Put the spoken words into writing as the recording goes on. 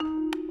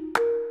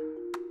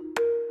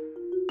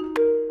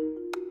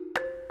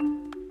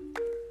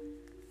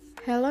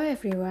Hello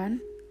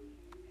everyone,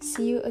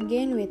 see you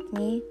again with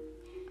me,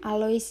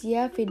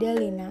 Aloysia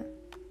Fidelina.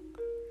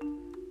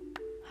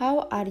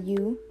 How are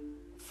you?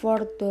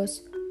 For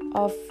those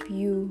of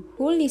you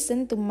who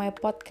listen to my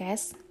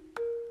podcast,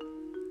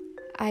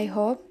 I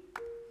hope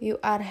you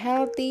are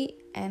healthy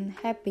and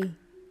happy,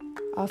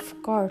 of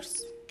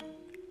course.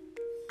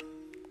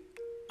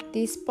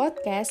 This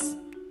podcast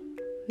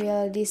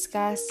will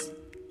discuss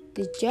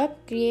the job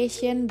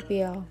creation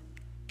bill,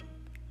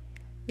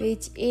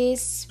 which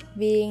is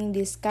being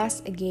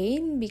discussed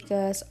again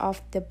because of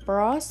the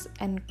pros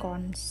and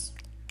cons.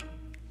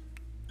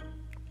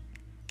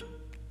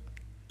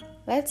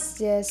 Let's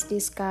just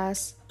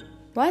discuss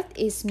what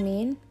is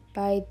meant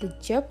by the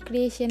job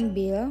creation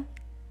bill.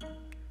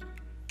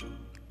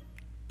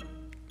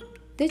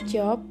 The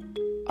job,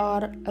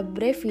 or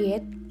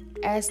abbreviated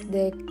as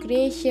the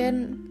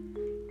Creation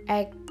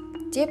Act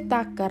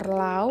Ciptaker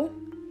Law,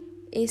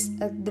 is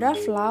a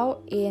draft law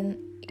in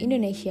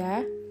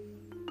Indonesia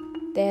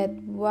that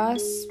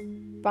was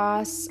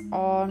passed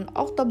on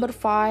October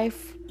 5,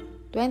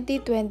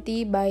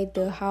 2020 by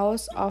the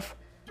House of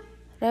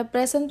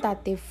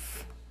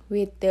Representatives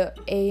with the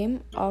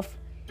aim of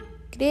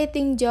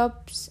creating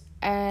jobs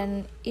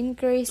and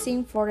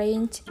increasing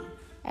foreign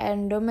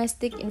and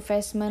domestic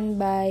investment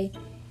by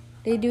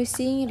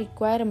reducing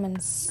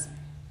requirements,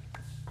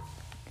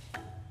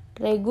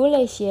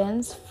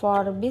 regulations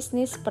for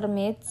business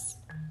permits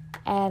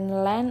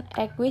and land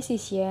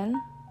acquisition.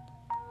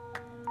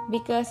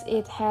 Because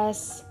it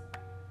has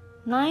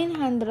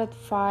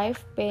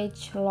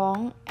 905-page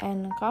long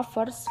and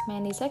covers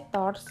many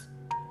sectors,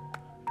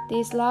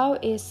 this law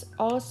is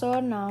also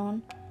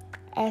known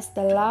as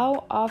the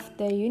Law of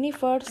the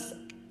Universe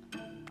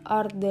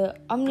or the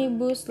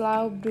Omnibus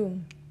Law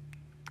Broom.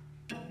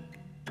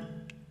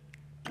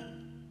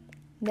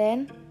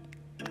 Then,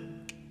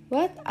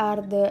 what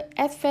are the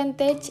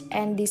advantages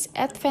and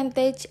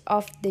disadvantages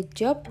of the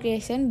job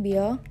creation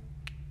bill?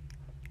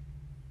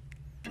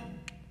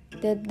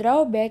 The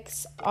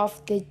drawbacks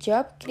of the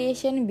job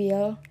creation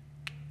bill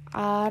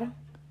are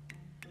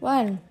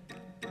 1.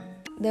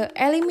 The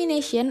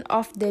elimination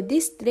of the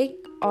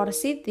district or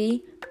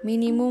city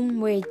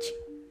minimum wage,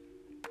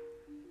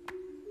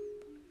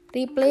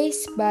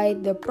 replaced by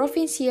the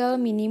provincial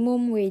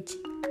minimum wage.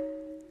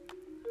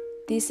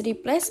 This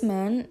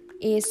replacement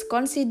is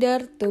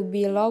considered to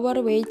be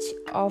lower wage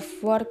of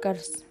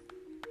workers.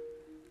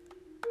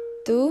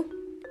 2.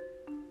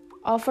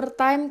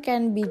 Overtime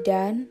can be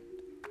done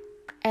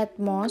at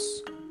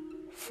most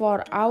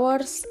 4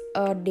 hours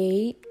a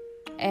day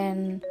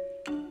and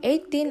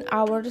 18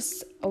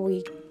 hours a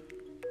week.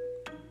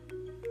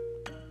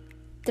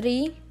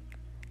 3.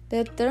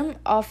 The term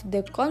of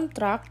the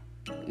contract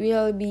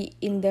will be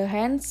in the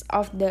hands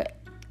of the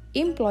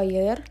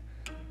employer,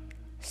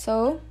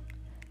 so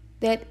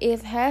that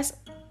it has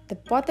the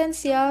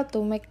potential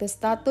to make the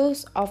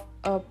status of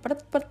a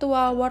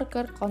perpetual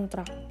worker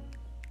contract.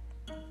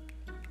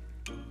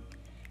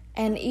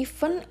 And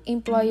even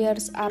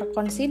employers are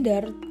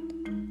considered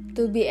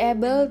to be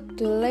able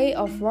to lay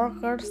off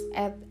workers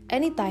at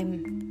any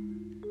time.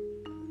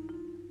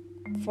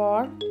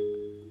 4.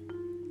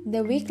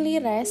 The weekly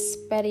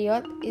rest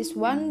period is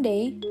 1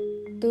 day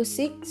to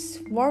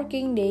 6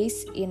 working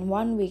days in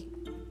 1 week.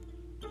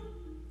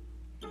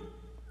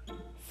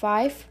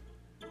 5.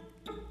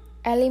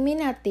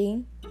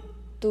 Eliminating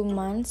 2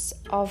 months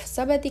of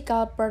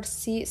sabbatical per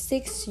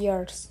 6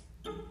 years.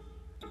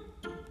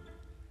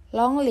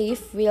 Long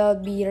leave will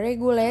be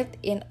regulated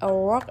in a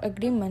work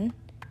agreement,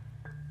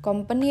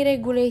 company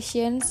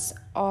regulations,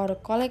 or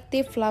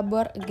collective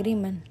labor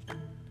agreement.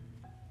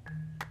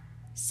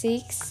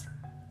 6.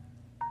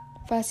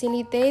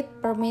 Facilitate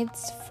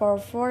permits for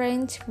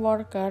foreign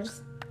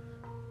workers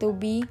to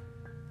be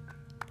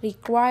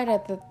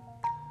required.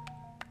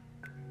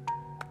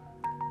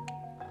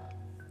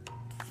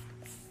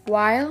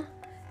 While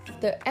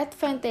the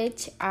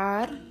advantages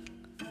are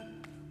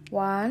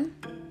 1.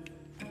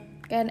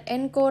 Can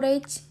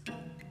encourage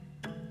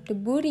the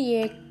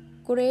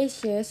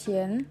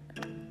bureaucratization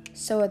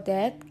so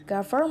that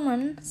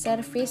government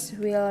service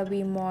will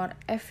be more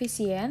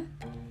efficient,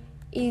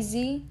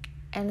 easy,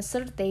 and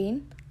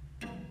certain,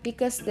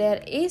 because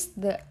there is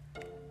the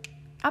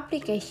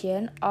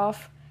application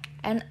of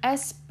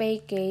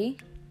NSPK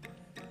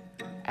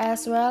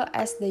as well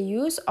as the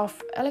use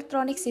of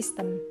electronic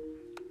system.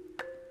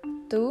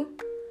 2.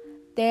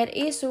 There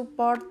is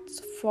support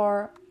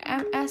for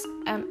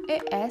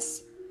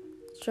MSMEs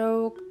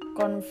through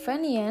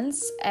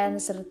convenience and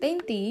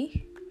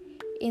certainty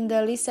in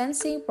the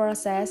licensing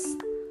process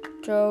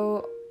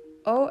through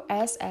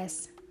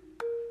OSS.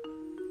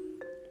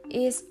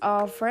 Ease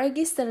of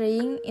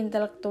registering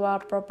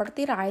intellectual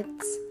property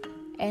rights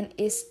and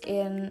is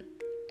in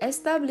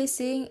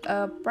establishing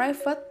a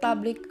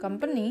private-public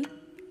company.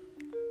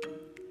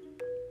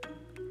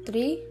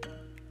 3.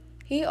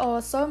 He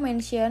also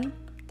mentioned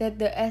that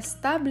the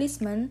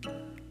establishment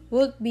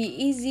would be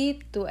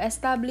easy to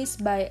establish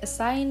by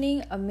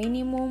assigning a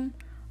minimum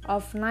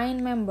of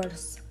 9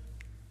 members.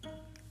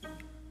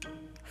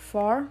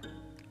 4.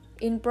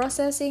 in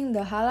processing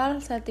the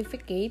halal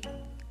certificate,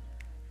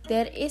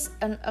 there is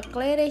an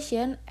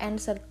acceleration and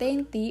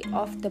certainty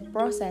of the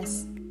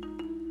process,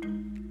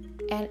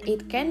 and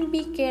it can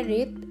be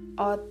carried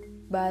out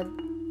by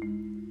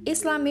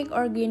Islamic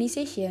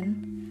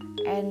organizations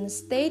and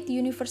state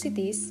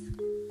universities.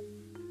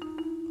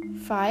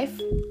 5.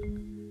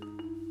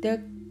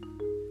 The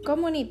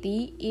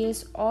community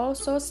is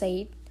also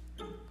said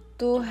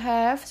to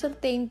have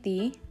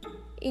certainty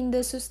in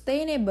the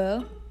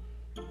sustainable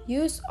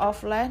use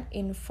of land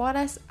in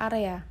forest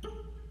area,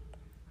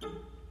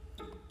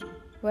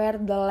 where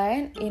the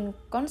land in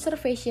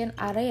conservation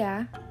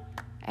area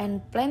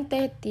and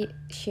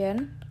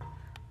plantation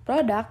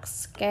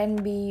products can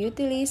be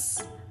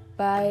utilized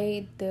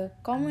by the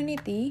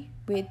community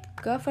with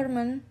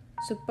government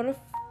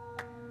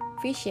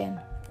supervision.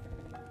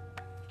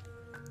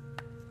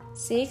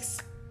 6.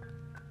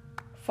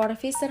 For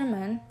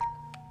fishermen,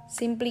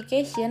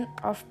 simplification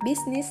of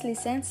business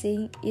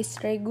licensing is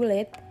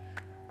regulated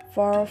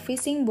for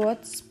fishing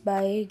boats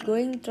by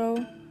going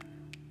through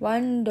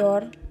one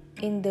door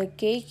in the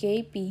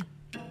KKP.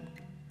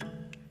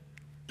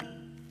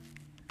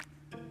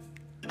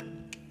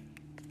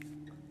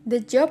 The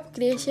job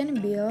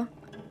creation bill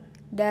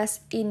does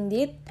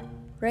indeed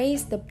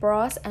raise the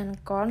pros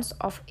and cons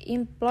of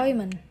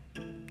employment.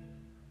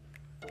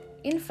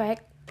 In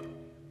fact,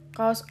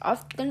 cost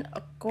often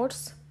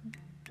occurs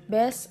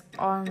based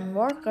on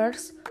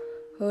workers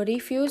who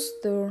refuse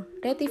to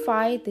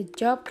ratify the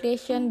job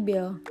creation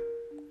bill.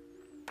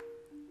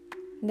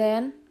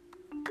 Then,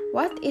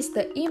 what is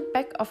the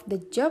impact of the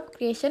job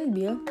creation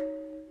bill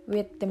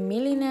with the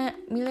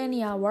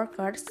millennial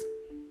workers?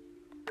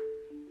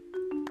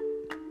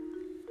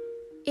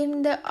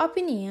 In the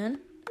opinion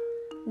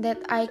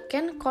that I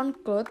can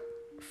conclude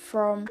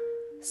from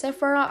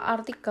several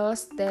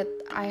articles that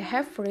I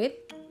have read,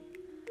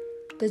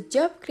 the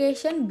job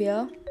creation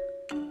bill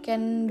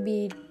can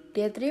be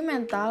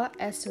detrimental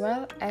as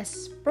well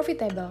as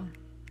profitable.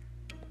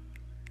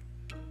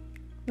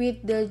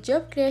 With the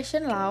job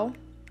creation law,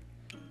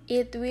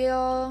 it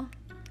will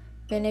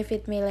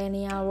benefit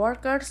millennial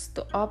workers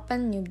to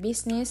open new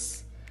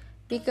business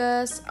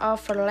because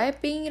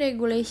overlapping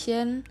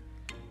regulation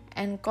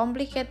and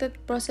complicated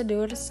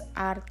procedures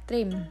are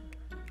trimmed.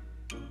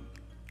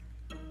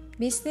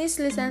 Business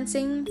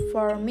licensing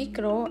for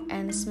micro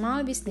and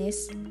small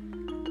business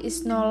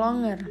is no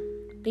longer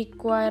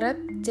required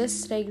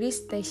just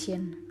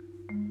registration.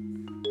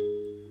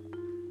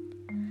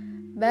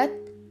 But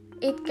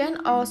it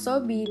can also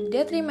be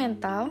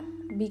detrimental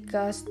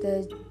because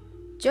the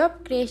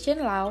job creation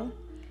law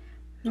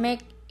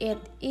make it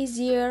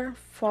easier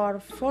for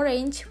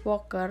foreign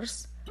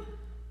workers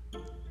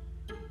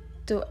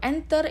to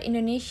enter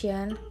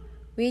Indonesia,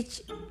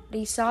 which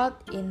result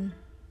in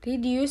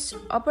reduced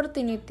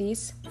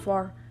opportunities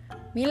for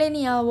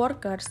millennial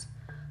workers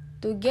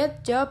to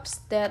get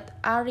jobs that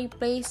are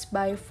replaced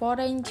by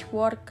foreign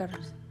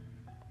workers.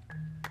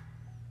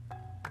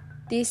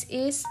 This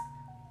is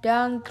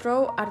done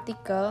through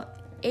Article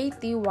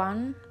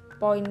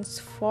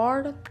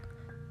 81.4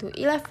 to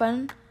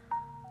 11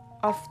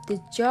 of the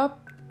Job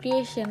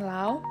Creation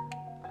Law,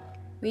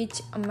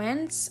 which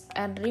amends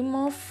and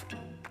removes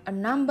a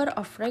number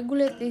of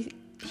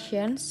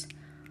regulations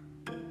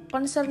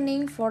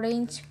concerning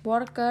foreign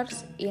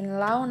workers in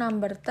Law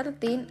Number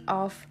 13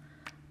 of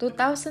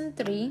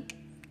 2003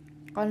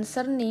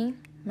 concerning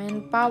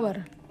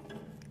manpower.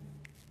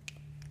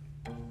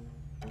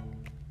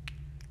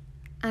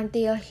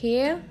 Until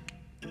here,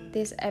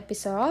 this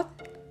episode.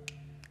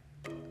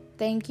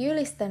 Thank you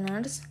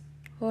listeners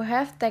who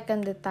have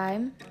taken the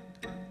time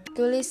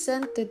to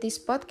listen to this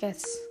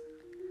podcast.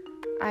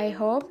 I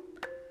hope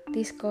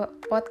this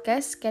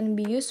podcast can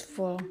be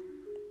useful.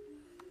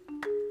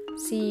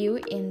 See you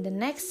in the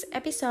next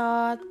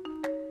episode.